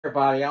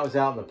Everybody, I was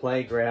out in the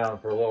playground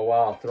for a little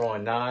while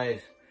throwing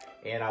knives,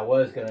 and I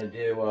was gonna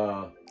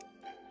do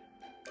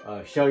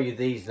show you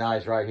these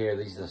knives right here.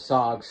 These are the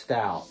SOG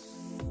Stout,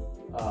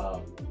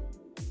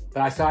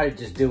 but I decided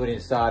to just do it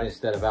inside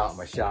instead of out in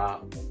my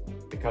shop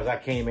because I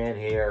came in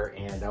here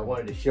and I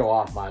wanted to show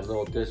off my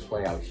little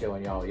display I was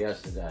showing y'all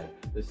yesterday.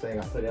 This thing,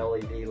 I put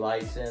LED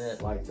lights in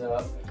it, lights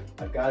up.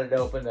 I've got it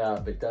opened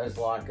up, it does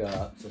lock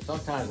up. So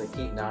sometimes I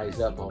keep knives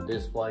up on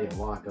display and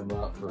lock them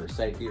up for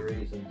safety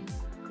reasons.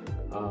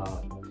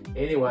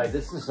 Anyway,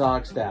 this is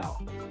SOG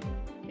Stout,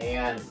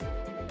 and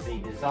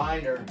the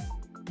designer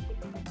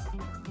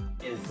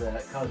is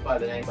comes by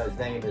the name. His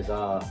name is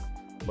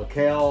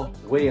Mikkel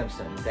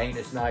Williamson,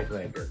 Danish knife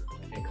maker,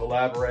 in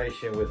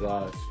collaboration with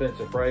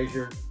Spencer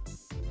Fraser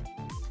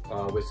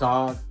with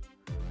SOG.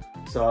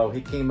 So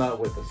he came up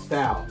with the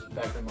Stout. In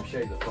fact, I'm gonna show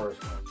you the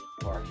first one,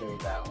 or I'll show you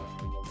that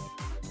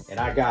one. And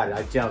I got it.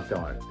 I jumped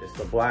on it. It's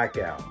the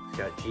blackout. It's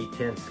got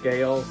G10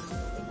 scales.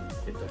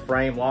 It's a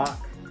frame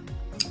lock.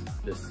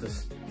 This is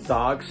the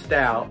SOG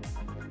Stout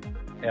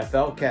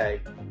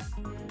F.L.K.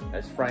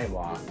 That's frame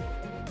lock.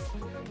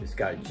 It's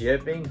got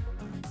jipping.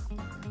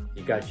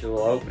 You got your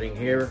little opening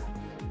here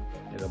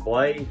in the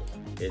blade.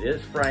 It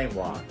is frame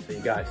lock. So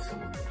you got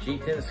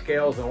G10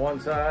 scales on one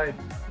side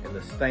and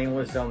the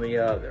stainless on the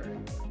other.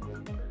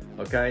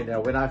 Okay,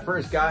 now when I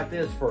first got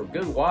this, for a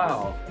good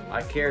while,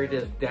 I carried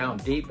this down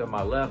deep in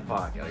my left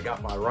pocket. I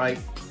got my right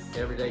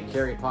everyday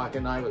carry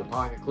pocket knife with a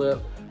pocket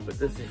clip, but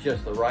this is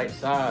just the right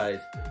size.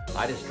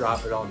 I just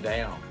drop it on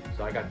down.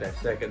 So I got that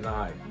second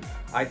knife.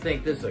 I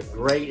think this is a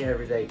great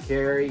everyday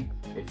carry.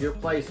 If your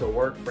place of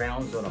work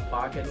frowns on a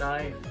pocket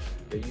knife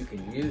that you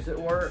can use at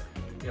work,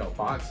 you know,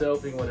 box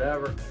opening,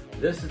 whatever,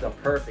 this is a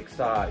perfect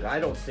size. I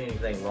don't see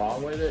anything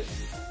wrong with it.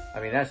 I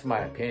mean, that's my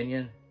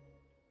opinion.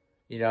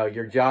 You know,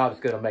 your job's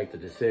gonna make the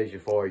decision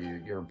for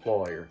you, your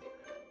employer.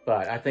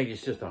 But I think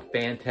it's just a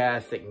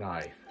fantastic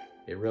knife.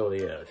 It really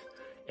is.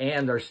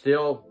 And they're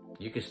still,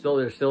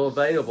 they're still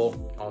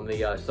available on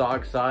the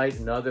SOG site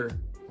and other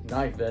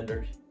knife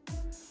vendors.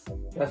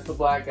 That's the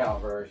blackout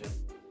version.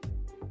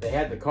 They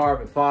had the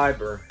carbon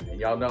fiber, and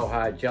y'all know how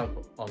I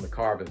jump on the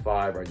carbon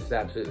fiber. I just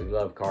absolutely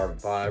love carbon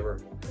fiber.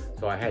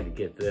 So I had to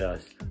get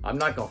this. I'm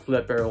not gonna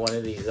flip every one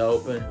of these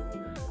open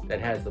that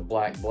has the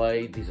black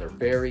blade. These are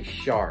very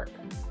sharp.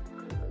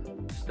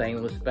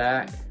 Stainless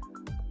back.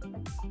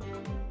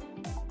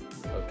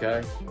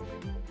 Okay.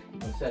 I'm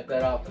gonna set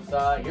that off the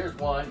side. Here's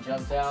one,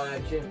 jumps out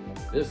at you.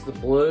 This is the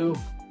blue,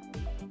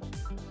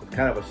 with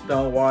kind of a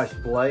stone wash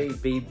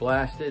blade, bead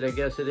blasted, I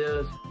guess it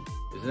is.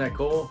 Isn't that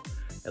cool?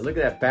 And look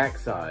at that back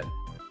side.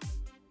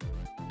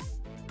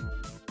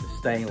 The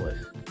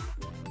stainless.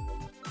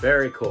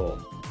 Very cool.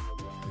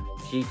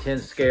 G10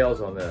 scales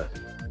on this.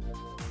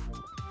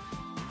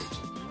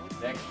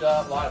 Next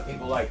up, a lot of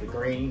people like the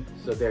green,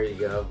 so there you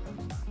go.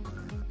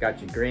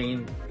 Got your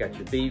green, got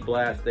your bead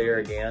blast there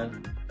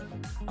again.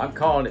 I'm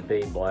calling it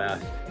bead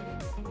blast.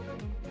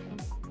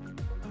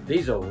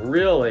 These are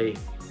really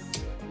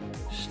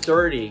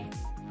sturdy,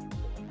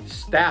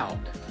 stout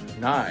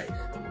knives.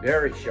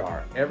 Very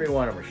sharp. Every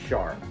one of them are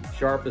sharp.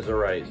 Sharp as a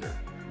razor.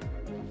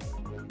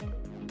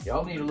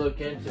 Y'all need to look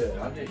into it.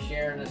 I'm just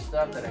sharing this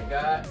stuff that I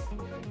got.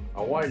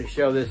 I wanted to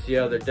show this the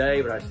other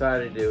day, but I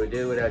decided to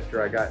do it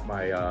after I got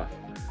my,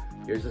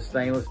 here's the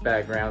stainless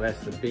background.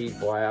 That's the bead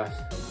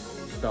blast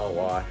stone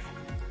wash.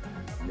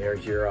 And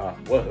there's your,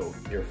 whoa,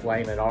 your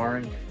flaming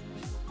orange.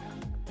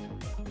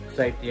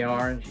 Safety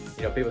orange.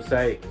 You know, people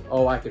say,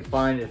 oh, I could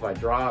find it if I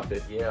dropped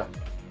it. Yeah.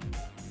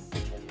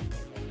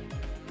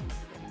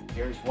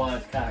 Here's one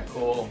that's kind of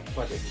cool. It's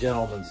like a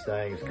gentleman's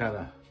thing.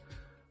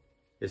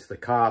 It's the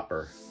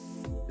copper.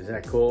 Isn't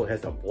that cool? It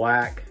has a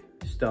black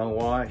stone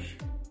wash.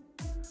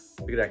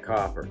 Look at that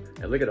copper.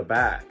 And look at the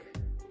back.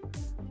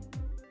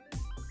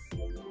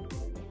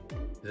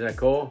 Isn't that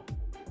cool?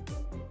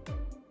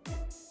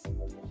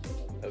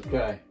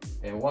 Okay,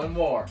 and one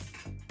more.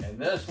 And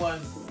this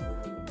one,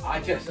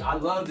 I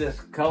love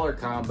this color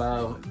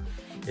combo.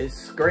 It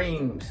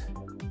screams.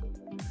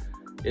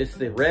 It's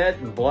the red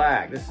and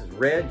black. This is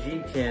red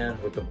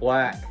G10 with the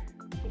black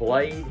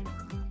blade.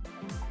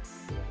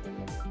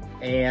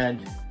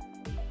 And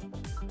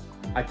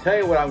I tell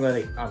you what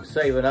I'm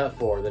saving up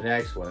for the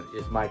next one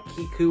is my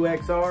Kiku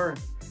XR.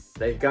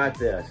 They've got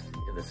this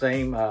in the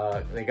same,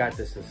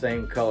 the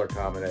same color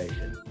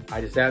combination.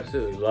 I just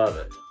absolutely love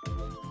it.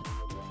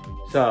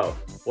 So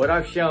what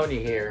I've shown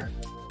you here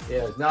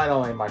is not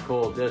only my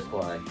cool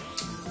display,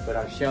 but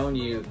I've shown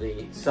you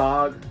the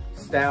SOG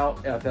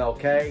Stout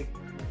F.L.K.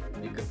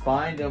 You can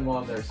find them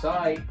on their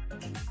site,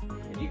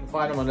 and you can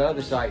find them on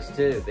other sites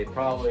too. They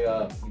probably,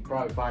 you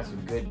probably find some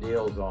good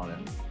deals on it.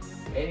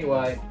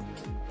 Anyway,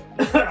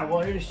 I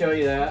wanted to show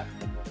you that.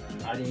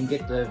 I didn't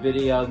get the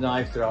video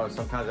knife throw.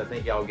 Sometimes I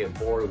think y'all get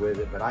bored with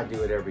it, but I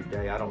do it every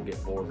day. I don't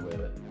get bored with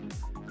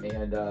it.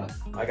 And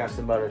I got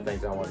some other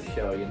things I want to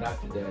show you.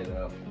 Not today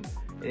though.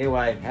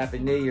 Anyway, Happy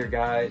New Year,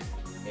 guys,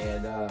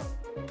 and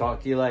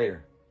talk to you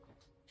later.